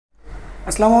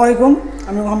আসসালামু আলাইকুম।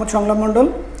 আমি মোহাম্মদ সংলাপ মণ্ডল,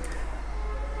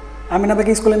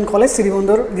 আমিনাবাগি স্কুল অ্যান্ড কলেজ,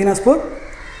 শ্রীবন্দর, দিনাজপুর।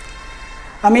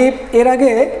 আমি এর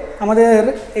আগে আমাদের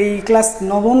এই ক্লাস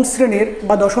নবম শ্রেণীর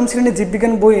বা দশম শ্রেণীর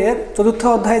জীববিজ্ঞান বইয়ের চতুর্থ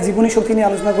অধ্যায়ে জীবনী শক্তি নিয়ে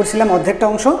আলোচনা করছিলাম। অর্ধেকটা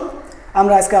অংশ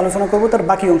আমরা আজকে আলোচনা করব, তার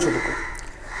বাকি অংশটুকু।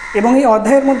 এবং এই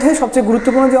অধ্যায়ের মধ্যে সবচেয়ে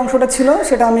গুরুত্বপূর্ণ যে অংশটা ছিল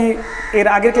সেটা আমি এর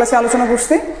আগের ক্লাসে আলোচনা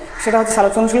করছি। সেটা হচ্ছে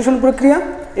আলোক সংশ্লেষণ প্রক্রিয়া,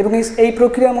 এবং এই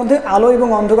প্রক্রিয়ার মধ্যে আলো এবং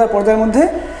অন্ধকার পর্দার মধ্যে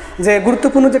যে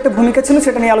গুরুত্বপূর্ণ যে একটা ভূমিকা ছিল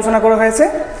সেটা নিয়ে আলোচনা করা হয়েছে।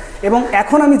 এবং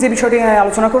এখন আমি যে বিষয়টি নিয়ে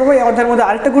আলোচনা করব, এই অধ্যায়ের মধ্যে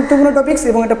আরেকটা গুরুত্বপূর্ণ টপিকস,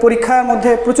 এবং এটা পরীক্ষার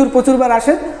মধ্যে প্রচুরবার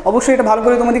আসে। অবশ্যই এটা ভালো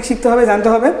করে তোমাদের শিখতে হবে, জানতে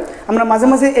হবে। আমরা মাঝে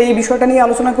মাঝে এই বিষয়টা নিয়ে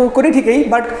আলোচনা করি ঠিকই,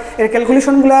 বাট এর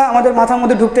ক্যালকুলেশনগুলো আমাদের মাথার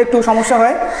মধ্যে ঢুকতে একটু সমস্যা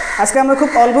হয়। আজকে আমরা খুব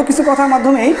অল্প কিছু কথার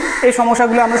মাধ্যমেই এই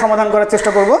সমস্যাগুলো আমরা সমাধান করার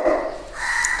চেষ্টা করব।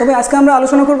 তবে আজকে আমরা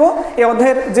আলোচনা করব এই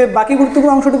অধ্যায়ের যে বাকি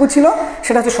গুরুত্বপূর্ণ অংশটুকু ছিল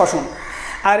সেটা হচ্ছে শ্বসন।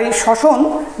 আর এই শ্বসন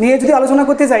নিয়ে যদি আলোচনা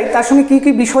করতে যাই, তার সঙ্গে কী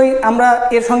কী বিষয় আমরা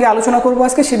এর সঙ্গে আলোচনা করব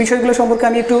আজকে, সেই বিষয়গুলো সম্পর্কে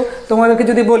আমি একটু তোমাদেরকে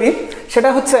যদি বলি, সেটা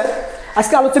হচ্ছে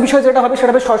আজকে আলোচ্য বিষয় যেটা হবে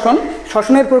সেটা হবে শ্বসন,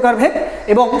 শ্বসনের প্রকারভেদ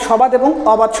এবং সবাদ এবং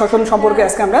অবাধ শ্বসন সম্পর্কে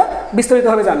আজকে আমরা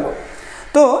বিস্তারিতভাবে জানব।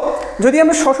 তো যদি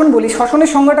আমরা শ্বসন বলি, শ্বসনের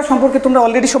সংজ্ঞাটা সম্পর্কে তোমরা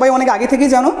অলরেডি সবাই অনেক আগে থেকেই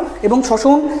জানো, এবং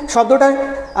শ্বসন শব্দটা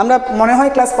আমরা মনে হয়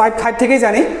ক্লাস 5 থেকেই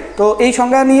জানি। তো এই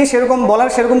সংজ্ঞা নিয়ে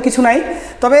সেরকম কিছু নাই।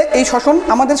 তবে এই শ্বসন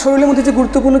আমাদের শরীরের মধ্যে যে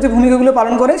গুরুত্বপূর্ণ যে ভূমিকাগুলো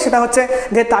পালন করে সেটা হচ্ছে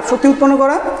দেহের তাপশক্তি উৎপন্ন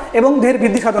করা এবং দেহের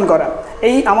বৃদ্ধি সাধন করা।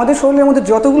 এই আমাদের শরীরের মধ্যে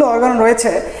যতগুলো অর্গান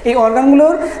রয়েছে, এই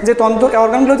অর্গানগুলোর যে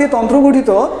তন্ত্র গঠিত,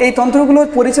 এই তন্ত্রগুলো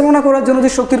পরিচালনা করার জন্য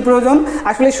যে শক্তির প্রয়োজন,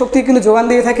 আসলে শক্তি কিন্তু যোগান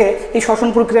দিয়ে থাকে এই শ্বসন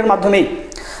প্রক্রিয়ার মাধ্যমেই।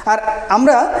 আর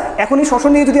আমরা এখন এই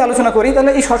শ্বসন নিয়ে যদি আলোচনা করি,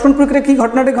 তাহলে এই শ্বসন প্রক্রিয়া কী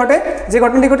ঘটনাটি ঘটে, যে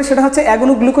ঘটনাটি ঘটে সেটা হচ্ছে এক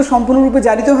অণু গ্লুকোজ সম্পূর্ণরূপে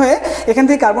জারিত হয়ে এখান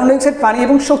থেকে কার্বন ডাইঅক্সাইড, পানি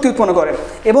এবং শক্তি উৎপন্ন করে।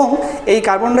 এবং এই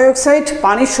কার্বন ডাইঅক্সাইড,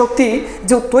 পানির শক্তি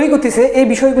যে তৈরি করতেছে, এই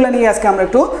বিষয়গুলো নিয়ে আজকে আমরা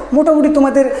একটু মোটামুটি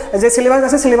তোমাদের যে সিলেবাস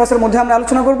আছে সিলেবাসের মধ্যে আমরা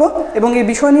আলোচনা করব। এবং এই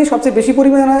বিষয় নিয়ে সবচেয়ে বেশি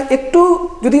পরিমাণে একটু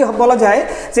যদি বলা যায়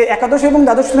যে একাদশ এবং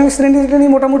দ্বাদশ শ্রেণীটা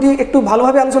নিয়ে মোটামুটি একটু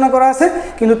ভালোভাবে আলোচনা করা আছে,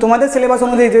 কিন্তু তোমাদের সিলেবাস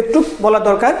অনুযায়ী যেটুক বলার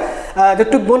দরকার,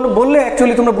 যেটুক বললে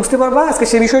অ্যাকচুয়ালি তোমরা বুঝতে পারবা, আজকে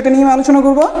সেই বিষয়টা নিয়ে আমি আলোচনা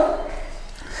করব।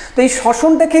 তো এই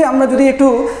শ্বসনটাকে আমরা যদি একটু,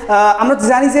 আমরা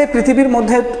জানি যে পৃথিবীর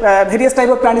মধ্যে ভেরিয়াস টাইপ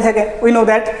অফ প্রাণী থাকে, উই নো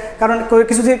দ্যাট। কারণ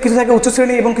কিছু থাকে উচ্চ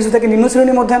শ্রেণী এবং কিছু থাকে নিম্ন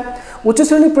শ্রেণীর মধ্যে। উচ্চ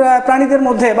শ্রেণীর প্রাণীদের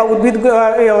মধ্যে বা উদ্ভিদ,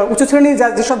 উচ্চ শ্রেণীর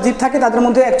যেসব জীব থাকে তাদের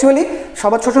মধ্যে অ্যাকচুয়ালি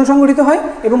সবাদ শ্বসন সংঘটিত হয়,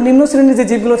 এবং নিম্ন শ্রেণীর যে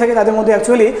জীবগুলো থাকে তাদের মধ্যে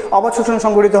অ্যাকচুয়ালি অবাধ শোষণ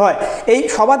সংঘটিত হয়। এই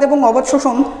সবাদ এবং অবাধ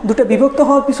শোষণ দুটো বিভক্ত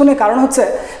হওয়ার পিছনে কারণ হচ্ছে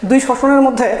দুই শ্বসনের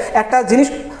মধ্যে একটা জিনিস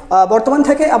বর্তমান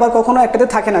থাকে, আবার কখনো একটাতে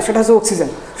থাকে না, সেটা হচ্ছে অক্সিজেন।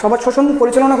 সবাদ শোষণ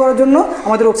পরিচালনা করার জন্য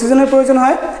আমাদের অক্সিজেনের প্রয়োজন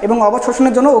হয়, এবং অবাধ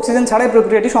শোষণের জন্য অক্সিজেন ছাড়াই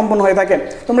প্রক্রিয়াটি সম্পন্ন হয়ে থাকে।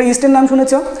 তোমরা ইস্টের নাম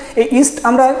শুনেছ। এই ইস্ট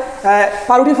আমরা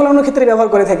পাউরুটি ফলানোর ক্ষেত্রে ব্যবহার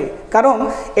করে থাকি, কারণ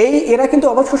এরা কিন্তু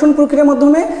অবাধ শোষণ প্রক্রিয়ার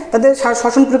মাধ্যমে তাদের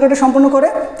শ্বসন প্রক্রিয়াটি সম্পন্ন করে।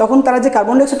 তখন তারা যে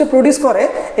কার্বন ডাইঅক্সাইডটা প্রডিউস করে,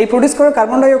 এই প্রডিউস করা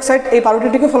কার্বন ডাইঅক্সাইড এই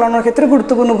পাউরুটিটিকে ফলানোর ক্ষেত্রে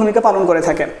গুরুত্বপূর্ণ ভূমিকা পালন করে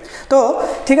থাকে। তো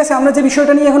ঠিক আছে, আমরা যে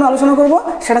বিষয়টা নিয়ে এখন আলোচনা করব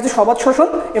সেটা হচ্ছে সবাদ শোষণ,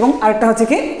 এবং আরেকটা হচ্ছে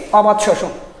কি অবাধ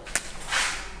শোষণ।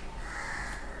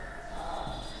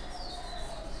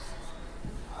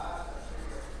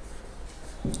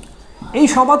 এই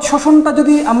সবাদ শোষণটা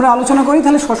যদি আমরা আলোচনা করি,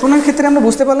 তাহলে শোষণের ক্ষেত্রে আমরা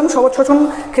বুঝতে পারলাম সবাদ শোষণ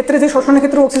ক্ষেত্রে যে শোষণের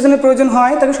ক্ষেত্রে অক্সিজেনের প্রয়োজন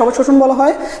হয় তাকে সবাদ শোষণ বলা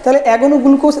হয়। তাহলে এক অণু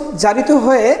গ্লুকোজ জারিত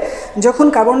হয়ে যখন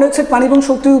কার্বন ডাইঅক্সাইড, পানি এবং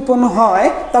শক্তি উৎপন্ন হয়,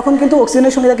 তখন কিন্তু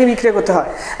অক্সিজেনের সঙ্গে তাকে বিক্রিয়া করতে হয়।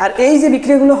 আর এই যে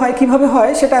বিক্রিয়াগুলো হয় কীভাবে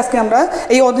হয়, সেটা আজকে আমরা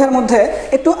এই অধ্যায়ের মধ্যে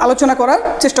একটু আলোচনা করার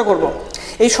চেষ্টা করব।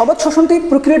 এই সবাদ শোষণটি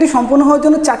প্রক্রিয়াটি সম্পন্ন হওয়ার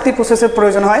জন্য 4টি প্রসেসের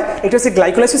প্রয়োজন হয়। এটি হচ্ছে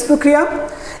গ্লাইকোলাইসিস প্রক্রিয়া,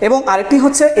 এবং আরেকটি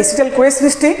হচ্ছে এসিটাইল কোয়েস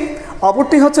সৃষ্টি,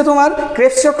 অপরটি হচ্ছে তোমার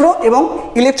ক্রেবস চক্র এবং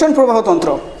ইলেকট্রন প্রবাহতন্ত্র।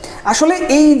 আসলে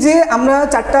এই যে আমরা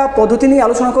 4টা পদ্ধতি নিয়ে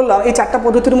আলোচনা করলাম, এই 4টা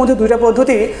পদ্ধতির মধ্যে 2টা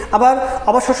পদ্ধতি আবার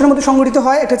অবাধ শোষণের মধ্যে সংঘটিত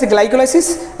হয়। একটা হচ্ছে গ্লাইকোলাইসিস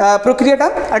প্রক্রিয়াটা,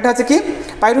 আর একটা হচ্ছে কি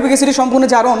পাইরুভিক অ্যাসিডের সম্পূর্ণ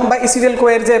জারণ বা এসিটাইল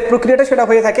কোয়ের যে প্রক্রিয়াটা সেটা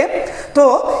হয়ে থাকে। তো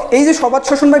এই যে সবাদ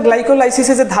শোষণ বা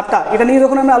গ্লাইকোলাইসিসের যে ধাপটা, এটা নিয়ে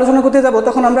যখন আমরা আলোচনা করতে যাব,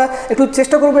 তখন আমরা একটু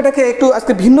চেষ্টা করবো এটাকে একটু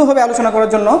আজকে ভিন্নভাবে আলোচনা করার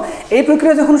জন্য। এই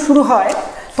প্রক্রিয়া যখন শুরু হয়,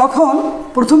 তখন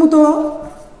প্রথমত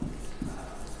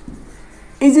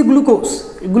এই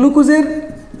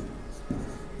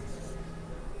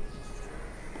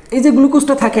যে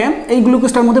গ্লুকোজটা থাকে, এই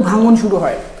গ্লুকোজটার মধ্যে ভাঙন শুরু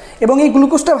হয়, এবং এই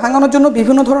গ্লুকোজটা ভাঙানোর জন্য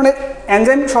বিভিন্ন ধরনের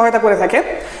এনজাইম সহায়তা করে থাকে।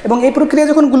 এবং এই প্রক্রিয়া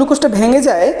যখন গ্লুকোজটা ভেঙে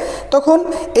যায়, তখন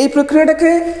এই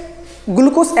প্রক্রিয়াটাকে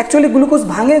গ্লুকোজ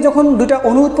ভাঙে যখন 2টা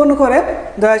অণু উৎপন্ন করে,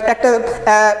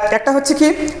 একটা হচ্ছে কি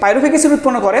পাইরুভিক অ্যাসিড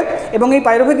উৎপন্ন করে, এবং এই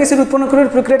পাইরুভিক অ্যাসিড উৎপন্ন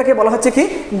করার প্রক্রিয়াটাকে বলা হচ্ছে কি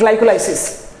গ্লাইকোলাইসিস।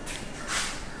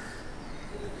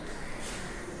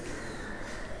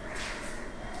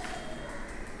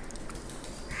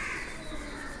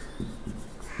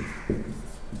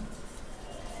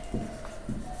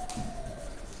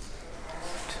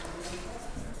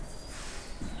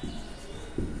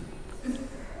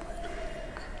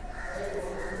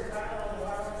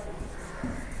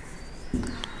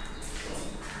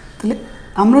 তাহলে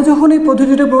আমরা যখন এই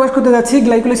পদ্ধতিটা প্রকাশ করতে যাচ্ছি,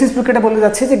 গ্লাইকোলাইসিস প্রক্রিয়াটা বলতে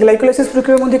যাচ্ছি যে গ্লাইকোলাইসিস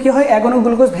প্রক্রিয়ার মধ্যে কী হয়, 1 অণু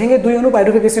গ্লুকোজ ভেঙে 2 অণু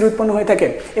পাইরুভিক অ্যাসিড উৎপন্ন হয়ে থাকে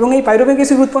এবং এই পাইরুভিক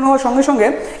অ্যাসিড উৎপন্ন হওয়ার সঙ্গে সঙ্গে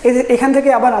এখান থেকে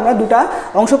আবার আমরা দুটা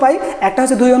অংশ পাই। একটা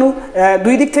হচ্ছে 2 অণু,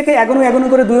 দুই দিক থেকে 1 অণু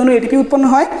করে 2 অণু এটিপি উৎপন্ন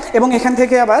হয় এবং এখান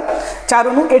থেকে আবার 4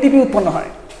 অণু এটিপি উৎপন্ন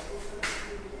হয়।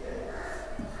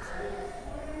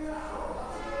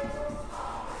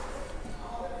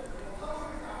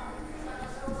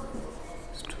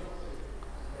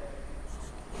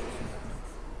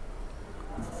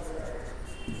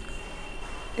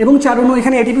 এবং 4 অণু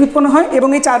এখানে এটিপি উৎপন্ন হয় এবং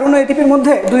এই 4 অণু এটিপির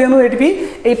মধ্যে 2 অণু এটিপি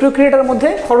এই প্রক্রিয়াটার মধ্যে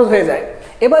খরচ হয়ে যায়।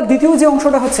 এবার দ্বিতীয় যে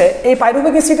অংশটা হচ্ছে এই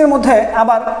পাইরুভিক অ্যাসিডের মধ্যে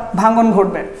আবার ভাঙন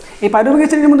ঘটবে। এই পাইরুভিক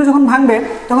অ্যাসিডের মধ্যে যখন ভাঙবে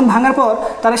তখন ভাঙার পর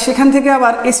তারা সেখান থেকে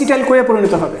আবার এসিটাইল কোয়ে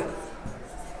পরিণত হবে।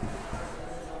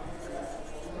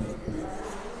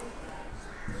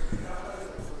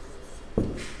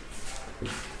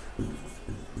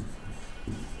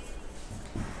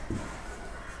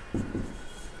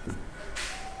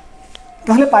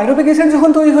 তাহলে পাইরুভিক অ্যাসিড যখন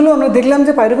তৈরি হলো, আমরা দেখলাম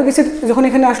যে পাইরুভিক অ্যাসিড যখন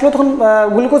এখানে আসলো তখন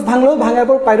গ্লুকোজ ভাঙলো, ভাঙার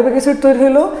পর পাইরুভিক অ্যাসিড তৈরি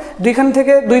হলো। দুইখান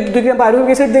থেকে দুই গ্রাম পাইরুভিক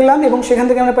অ্যাসিড দিলাম এবং সেখান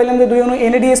থেকে আমরা পাইলাম যে 2 অণু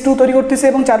NADH2 তৈরি করতেছে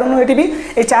এবং 4 অণু এটিপি।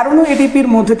 এই 4 অণু এটিপির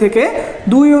মধ্যে থেকে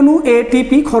 2 অণু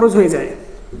এটিপি খরচ হয়ে যায়,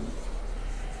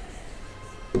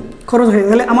 খরচ হয়ে যায়।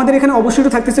 তাহলে আমাদের এখানে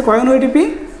অবশ্যই থাকতেছে কয় অণু এটিপি,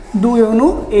 2 অণু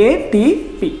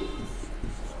এটিপি।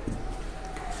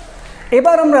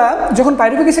 এবার আমরা যখন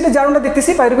পাইরুভিক অ্যাসিডের জারণটা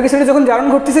দেখতেছি, পাইরুভিক অ্যাসিডের যখন জারণ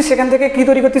ঘটতেছে সেখান থেকে কী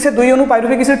তৈরি করতেছে, 2 অণু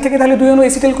পাইরুভিক অ্যাসিড থেকে তাহলে 2 অণু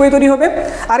এসিটাইল কোয়ে তৈরি হবে।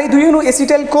 আর এই 2 অণু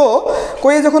এসিটাইল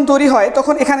কোয়ে যখন তৈরি হয়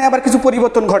তখন এখানে আবার কিছু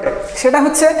পরিবর্তন ঘটে। সেটা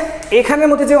হচ্ছে এখানের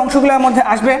মধ্যে যে অংশগুলোর মধ্যে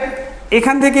আসবে,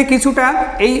 এখান থেকে কিছুটা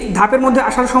এই ধাপের মধ্যে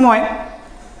আসার সময়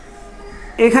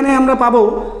এখানে আমরা পাবো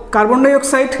কার্বন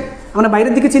ডাইঅক্সাইড। আমরা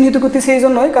বাইরের দিকে চিহ্নিত করতেছি এই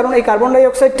জন্যই, কারণ এই কার্বন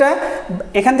ডাইঅক্সাইডটা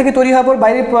এখান থেকে তৈরি হওয়ার পর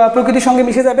বাইরের প্রকৃতির সঙ্গে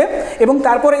মিশে যাবে এবং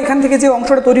তারপরে এখান থেকে যে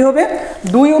অংশটা তৈরি হবে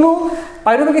 2 অণু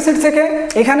পাইরুভিক অ্যাসিড থেকে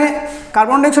এখানে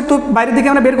কার্বন ডাইঅক্সাইড তো বাইরের দিকে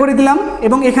আমরা বের করে দিলাম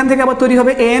এবং এখান থেকে আবার তৈরি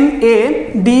হবে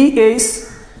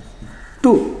NADH2।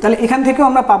 তাহলে এখান থেকেও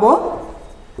আমরা পাবো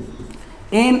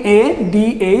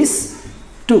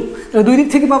NADH2। তাহলে দুই দিক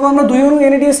থেকে পাবো আমরা 2 অণু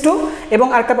NADH2 এবং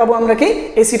আরেকটা পাবো আমরা কি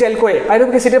এসিটাইল কোয়ে।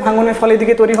 পাইরুভিক অ্যাসিডের ভাঙনের ফলে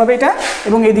এদিকে তৈরি হবে এটা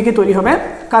এবং এইদিকে তৈরি হবে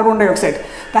কার্বন ডাইঅক্সাইড।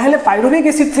 তাহলে পাইরুভিক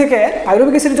অ্যাসিড থেকে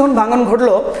পাইরুভিক অ্যাসিড যখন ভাঙন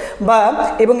ঘটলো বা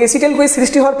এবং এসিটাইল কোয়ে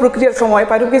সৃষ্টি হওয়ার প্রক্রিয়ার সময়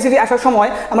পাইরুভিক অ্যাসিড আসার সময়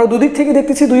আমরা দুদিক থেকে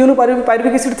দেখতেছি 2 অণু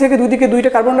পাইরুভিক অ্যাসিড থেকে দুদিকে 2টা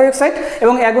কার্বন ডাইঅক্সাইড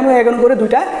এবং 1 অণু করে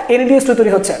 2টা NADH2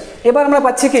 তৈরি হচ্ছে। এবার আমরা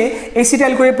পাচ্ছি কি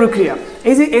এসিটাইল কোয়ে প্রক্রিয়া।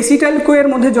 এই যে এসিটাইল কোয়ের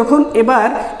মধ্যে যখন এবার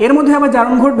এর মধ্যে আবার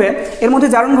জারণ ঘটবে, এর মধ্যে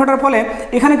জারণ ঘটার ফলে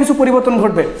এখানে কিছু পরিবর্তন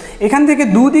ঘটবে। এখান থেকে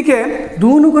দুদিকে 2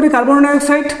 অণু করে কার্বন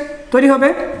ডাইঅক্সাইড তৈরি হবে,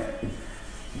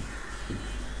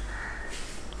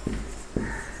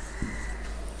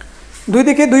 দুই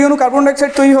দিকে 2 অণু কার্বন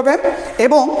ডাইঅক্সাইড তৈরি হবে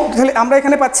এবং তাহলে আমরা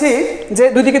এখানে পাচ্ছি যে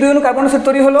দুই দিকে 2 অণু কার্বন ডাইঅক্সাইড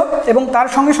তৈরি হলো এবং তার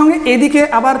সঙ্গে সঙ্গে এদিকে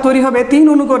আবার তৈরি হবে 3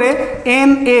 অণু করে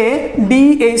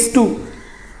NADH2।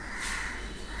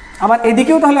 আবার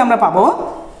এদিকেও তাহলে আমরা পাবো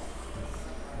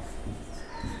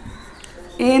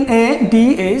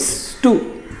NADH2।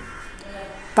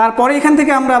 তারপরে এখান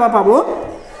থেকে আমরা আবার পাবো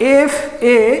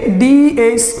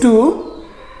FADH2,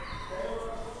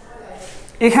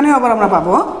 এখানেও আবার আমরা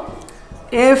পাবো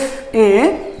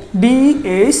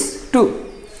FADH2।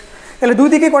 তাহলে দুই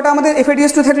দিকে কটা আমাদের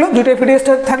FADH2 থাকলো, 2টা FADH2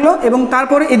 থাকলো এবং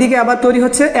তারপরে এদিকে আবার তৈরি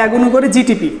হচ্ছে 1 অণু করে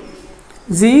GTP।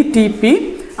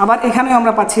 আবার এখানেও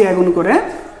আমরা পাচ্ছি 1 অণু করে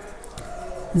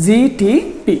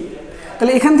GTP।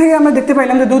 তাহলে এখান থেকে আমরা দেখতে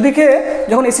পাইলাম যে দুদিকে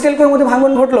যখন এসিটাইল কোয়ের মধ্যে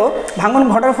ভাঙন ঘটলো, ভাঙন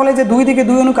ঘটার ফলে যে দুই দিকে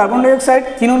 2 অণু কার্বন ডাইঅক্সাইড,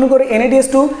 3 অণু করে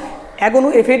NADH2, 1 অণু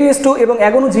FADH2 এবং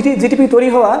 1 অণু GTP তৈরি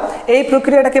হওয়া, এই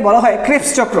প্রক্রিয়াটাকে বলা হয় ক্রেবস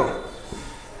চক্র।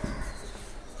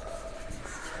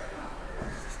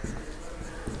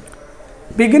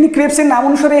 বিজ্ঞানী ক্রেবসের নাম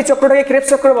অনুসারে এই চক্রটাকে ক্রেবস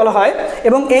চক্র বলা হয়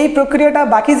এবং এই প্রক্রিয়াটা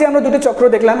বাকি যে আমরা দুটো চক্র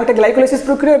দেখলাম, এটা গ্লাইকোলাইসিস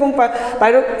প্রক্রিয়া এবং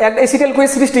এসিটাইল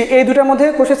কোয়ের সৃষ্টি, এই দুটার মধ্যে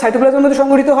কোষের সাইটোপ্লাজমের মধ্যে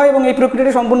সংঘটিত হয় এবং এই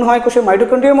প্রক্রিয়াটি সম্পূর্ণ হয় কোষের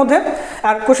মাইটোকন্ড্রিয়ার মধ্যে।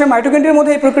 আর কোষের মাইটোকন্ড্রিয়ার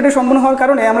মধ্যে এই প্রক্রিয়াটি সম্পূর্ণ হওয়ার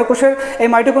কারণে আমরা কোষের এই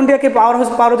মাইটোকন্ড্রিয়াকে পাওয়ার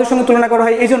হাউসের সঙ্গে তুলনা করা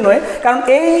হয় এই জন্যই, কারণ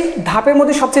এই ধাপের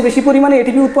মধ্যে সবচেয়ে বেশি পরিমাণে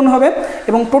এটিপি উৎপন্ন হবে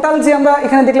এবং টোটাল যে আমরা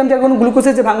এখানে দেখলাম যে এখন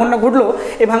গ্লুকোজের যে ভাঙনটা ঘটলো,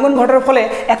 এই ভাঙন ঘটার ফলে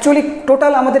অ্যাকচুয়ালি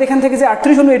টোটাল আমাদের এখান থেকে যে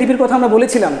 38 অণু এটিপির কথা আমরা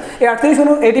বলেছিলাম, এই 38 অণু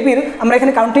এটিপির আমরা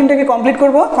এখানে কাউন্টিংটাকে কমপ্লিট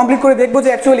করে দেখব যে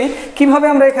অ্যাকচুয়ালি কীভাবে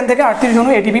আমরা এখান থেকে 38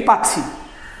 অণু এটিপি পাচ্ছি।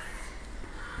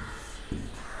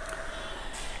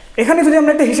 এখানে যদি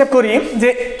আমরা একটা হিসাব করি যে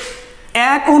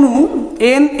 1 অণু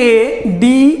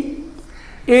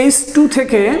NADH2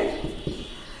 থেকে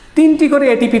 3টি করে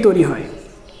এটিপি তৈরি হয়,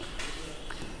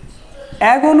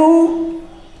 1 অণু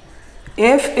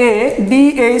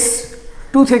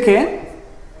FADH2 থেকে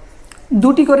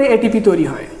 2টি করে এটিপি তৈরি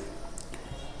হয়,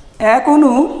 1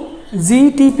 অণু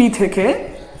GTP থেকে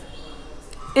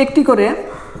একটি করে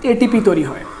এটিপি তৈরি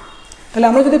হয়। তাহলে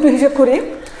আমরা যদি একটু হিসেব করি,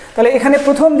 তাহলে এখানে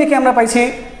প্রথম দিকে আমরা পাইছি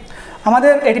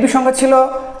আমাদের এটিপি সংখ্যা ছিল,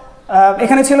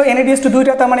 এখানে ছিল NADH2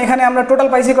 2টা, তার মানে এখানে আমরা টোটাল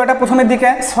পাইছি কয়টা, প্রথমের দিকে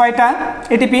 6টা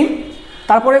এটিপি।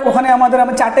 তারপরে ওখানে আমাদের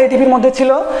 4টা এটিপির মধ্যে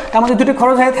ছিল, তার মধ্যে 2টি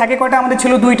খরচ হয়ে থাকে কয়টা, আমাদের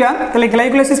ছিল 2টা। তাহলে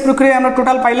গ্লাইকোলাইসিস প্রক্রিয়ায় আমরা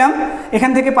টোটাল পাইলাম,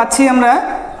 এখান থেকে পাচ্ছি আমরা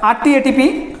 8টি এটিপি।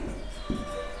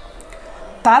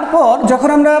 তারপর যখন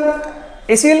আমরা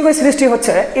এসিএল কোষ সৃষ্টি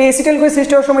হচ্ছে, এই এসিটাইল কোষ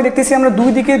সৃষ্টি হওয়ার সময় দেখতেছি আমরা দুই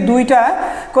দিকে 2টা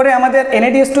করে আমাদের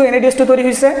NADH2 তৈরি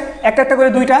হয়েছে, একটা করে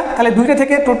 2টা। তাহলে 2টা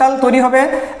থেকে টোটাল তৈরি হবে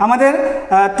আমাদের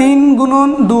 3 গুণন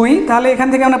 2, তাহলে এখান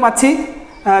থেকে আমরা পাচ্ছি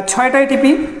 6টা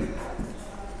এটিপি।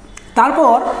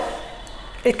 তারপর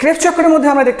এই ক্রেবস চক্রের মধ্যে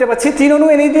আমরা দেখতে পাচ্ছি 3 অণু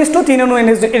NADH2 3 অণু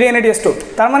NADH2,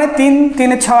 তার মানে 3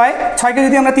 3 6, 6কে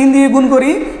যদি আমরা 3 দিয়ে গুণ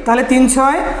করি তাহলে 3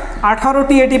 6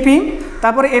 18টি এটিপি।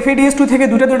 তারপরে FADH2 থেকে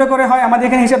 2টা করে হয়, আমাদের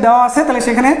এখানে হিসাব দেওয়া আছে, তাহলে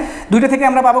সেখানে 2টা থেকে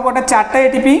আমরা পাবো কয়টা, 4টা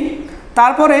এটিপি।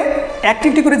 তারপরে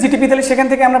একটি করে জিটিপি, তাহলে সেখান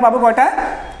থেকে আমরা পাবো কয়টা,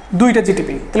 2টা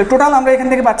জিটিপি। তাহলে টোটাল আমরা এখান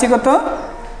থেকে পাচ্ছি কত,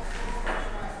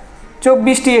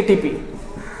 24টি এটিপি।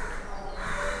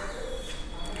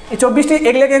 এই 24টি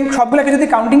এগুলোকে সবগুলোকে যদি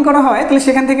কাউন্টিং করা হয় তাহলে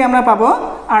সেখান থেকে আমরা পাবো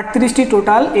 38টি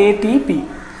টোটাল এটিপি।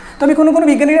 তবে কোনো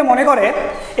বিজ্ঞানীরা মনে করে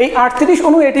এই 38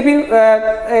 অণু এটিপি,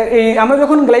 এই আমরা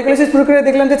যখন গ্লাইকোলাইসিস প্রক্রিয়া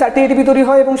দেখলাম যে 4টি এটিপি তৈরি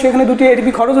হয় এবং সেখানে 2টি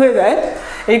এটিপি খরচ হয়ে যায়,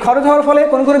 এই খরচ হওয়ার ফলে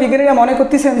কোনো বিজ্ঞানীরা মনে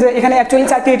করতেছেন যে এখানে অ্যাকচুয়ালি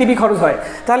 4টি এটিপি খরচ হয়।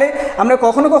 তাহলে আমরা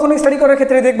কখনো স্টাডি করার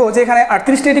ক্ষেত্রে দেখবো যে এখানে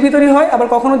 38টি এটিপি তৈরি হয়, আবার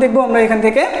কখনো দেখবো আমরা এখান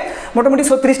থেকে মোটামুটি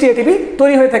 36টি এটিপি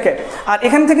তৈরি হয়ে থাকে। আর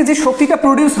এখান থেকে যে শক্তিটা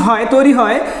প্রডিউস হয়, তৈরি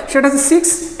হয়, সেটা হচ্ছে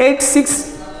 686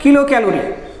 কিলো ক্যালোরি।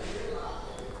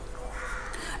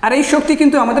 আর এই শক্তি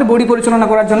কিন্তু আমাদের বডি পরিচালনা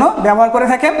করার জন্য ব্যবহার করে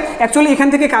থাকে। অ্যাকচুয়ালি এখান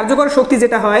থেকে কার্যকর শক্তি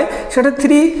যেটা হয় সেটা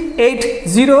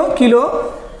 380 কিলো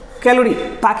ক্যালোরি।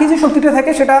 বাকি যে শক্তিটা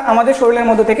থাকে সেটা আমাদের শরীরের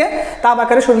মধ্যে থেকে তাপ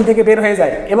আকারে শরীর থেকে বের হয়ে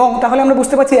যায়। এবং তাহলে আমরা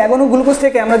বুঝতে পারছি এক অণু গ্লুকোজ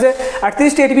থেকে আমরা যে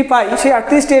 38টি এটিপি পাই, সেই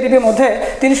 38টি এটিপির মধ্যে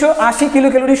 380 কিলো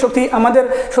ক্যালোরি শক্তি আমাদের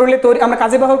শরীরে আমরা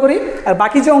কাজে ব্যবহার করি, আর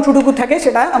বাকি যে অংশটুকু থাকে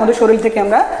সেটা আমাদের শরীর থেকে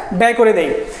আমরা ব্যয় করে দেই।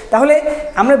 তাহলে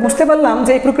আমরা বুঝতে পারলাম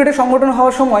যে এই প্রক্রিয়াটা সংগঠন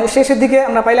হওয়ার সময় শেষের দিকে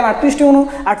আমরা পাইলাম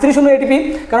 38 অণু এটিপি।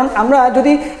 কারণ আমরা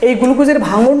যদি এই গ্লুকোজের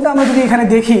ভাঙনটা আমরা যদি এখানে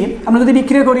দেখি, আমরা যদি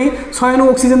বিক্রিয়া করি 6 অণু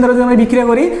অক্সিজেন দ্বারা যদি আমরা বিক্রিয়া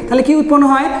করি, তাহলে কি উৎপন্ন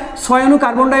হয়, 6 অণু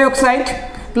কার্বন ডাইঅক্সাইড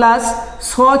প্লাস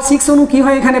 6 অণু কী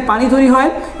হয়, এখানে পানি তৈরি হয়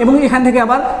এবং এখান থেকে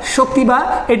আবার শক্তি বা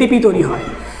এটিপি তৈরি হয়।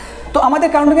 তো আমাদের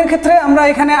কাউন্টিংয়ের ক্ষেত্রে আমরা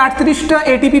এখানে 38টা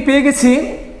এটিপি পেয়ে গেছি।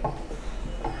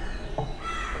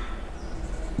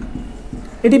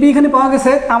 এটিপি এখানে পাওয়া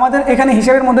গেছে। আমাদের এখানে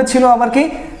হিসাবের মধ্যে ছিল আবার কি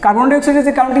কার্বন ডাইঅক্সাইডের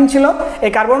যে কাউন্টিং ছিল,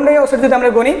 এই কার্বন ডাইঅক্সাইড যদি আমরা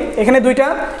গণি, এখানে 2টা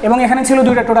এবং এখানে ছিল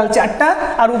 2টা, টোটাল 4টা।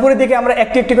 আর উপরের দিকে আমরা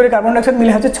একটি করে কার্বন ডাইঅক্সাইড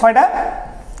মিলে হচ্ছে 6টা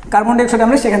কার্বন ডাইঅক্সাইড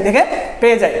আমরা সেখান থেকে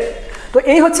পেয়ে যাই। তো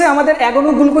এই হচ্ছে আমাদের এক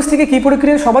অণু গ্লুকোজ থেকে কী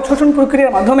প্রক্রিয়া, সবাত শোষণ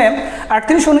প্রক্রিয়ার মাধ্যমে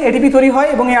 38 অণু এটিপি তৈরি হয়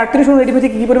এবং এই 38 অণু এটিপি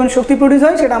থেকে কী পরিমাণ শক্তি প্রডিউস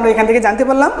হয় সেটা আমরা এখান থেকে জানতে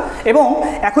পারলাম। এবং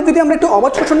এখন যদি আমরা একটু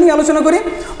অবাধ শোষণ নিয়ে আলোচনা করি,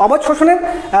 অবাধ শোষণের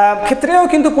ক্ষেত্রেও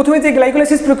কিন্তু প্রথমে যে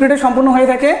গ্লাইকোলাইসিস প্রক্রিয়াটা সম্পূর্ণ হয়ে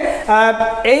থাকে,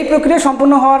 এই প্রক্রিয়া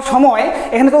সম্পূর্ণ হওয়ার সময়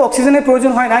এখানে তো অক্সিজেনের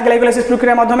প্রয়োজন হয় না গ্লাইকোলাইসিস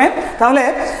প্রক্রিয়ার মাধ্যমে। তাহলে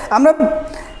আমরা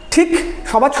ঠিক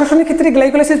সবাত শোষণের ক্ষেত্রে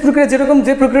গ্লাইকোলাইসিস প্রক্রিয়া যেরকম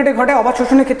যে প্রক্রিয়াটা ঘটে, অবাধ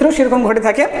শোষণের ক্ষেত্রেও সেরকম ঘটে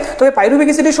থাকে। তবে পাইরুভিক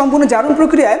অ্যাসিডের সম্পূর্ণ জারণ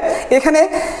প্রক্রিয়ায় এখানে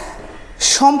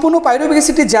সম্পূর্ণ পাইরুভিক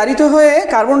অ্যাসিডটি জারিত হয়ে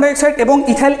কার্বন ডাইঅক্সাইড এবং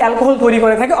ইথাইল অ্যালকোহল তৈরি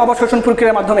করে থাকে অবাধ শোষণ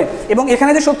প্রক্রিয়ার মাধ্যমে। এবং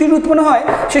এখানে যে শক্তিটি উৎপন্ন হয়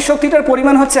সেই শক্তিটার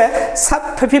পরিমাণ হচ্ছে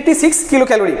 56 কিলো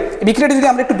ক্যালোরি। বিক্রিয়াটা যদি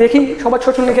আমরা একটু দেখি অবাধ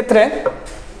শোষণের ক্ষেত্রে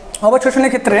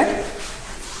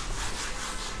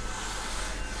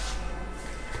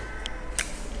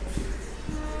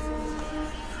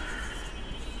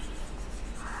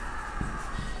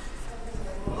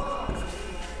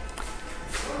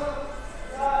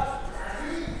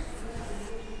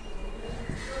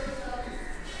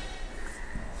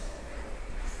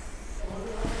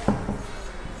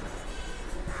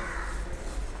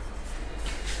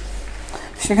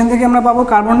সেখান থেকে আমরা পাবো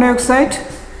কার্বন ডাইঅক্সাইড,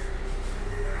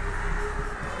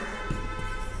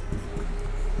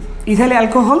 ইথাইল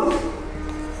অ্যালকোহল,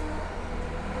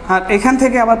 আর এখান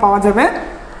থেকে আবার পাওয়া যাবে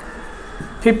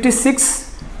 56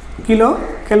 কিলো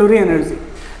ক্যালোরি এনার্জি।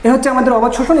 এ হচ্ছে আমাদের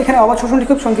অবাধ শোষণ। এখানে অবাধ শোষণটি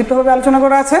খুব সংক্ষিপ্তভাবে আলোচনা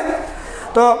করা আছে।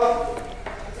 তো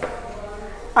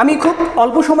আমি খুব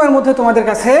অল্প সময়ের মধ্যে তোমাদের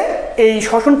কাছে এই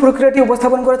শ্বসন প্রক্রিয়াটি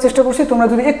উপস্থাপন করার চেষ্টা করছি। তোমরা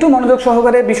যদি একটু মনোযোগ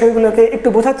সহকারে বিষয়গুলোকে একটু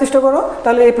বোঝার চেষ্টা করো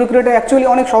তাহলে এই প্রক্রিয়াটা অ্যাকচুয়ালি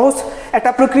অনেক সহজ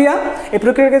একটা প্রক্রিয়া। এই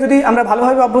প্রক্রিয়াকে যদি আমরা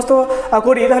ভালোভাবে অভ্যস্ত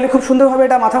করি তাহলে খুব সুন্দরভাবে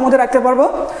এটা মাথার মধ্যে রাখতে পারবো।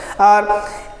 আর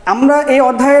আমরা এই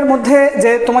অধ্যায়ের মধ্যে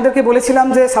যে তোমাদেরকে বলেছিলাম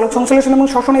যে সালোক সংশ্লেষণ এবং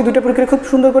শ্বসন এই দুটো পরীক্ষা খুব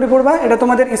সুন্দর করে পড়বা, এটা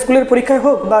তোমাদের স্কুলের পরীক্ষায়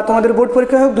হোক বা তোমাদের বোর্ড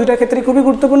পরীক্ষায় হোক, দুইটা ক্ষেত্রে খুবই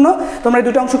গুরুত্বপূর্ণ। তোমরা এই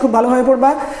দুটো অংশ খুব ভালোভাবে পড়বা,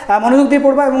 মনোযোগ দিয়ে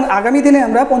পড়বা, এবং আগামী দিনে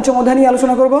আমরা পঞ্চম অধ্যায় নিয়ে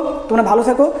আলোচনা করব। তোমরা ভালো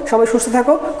থাকো, সবাই সুস্থ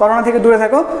থাকো, করোনা থেকে দূরে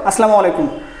থাকো। আসসালামু আলাইকুম।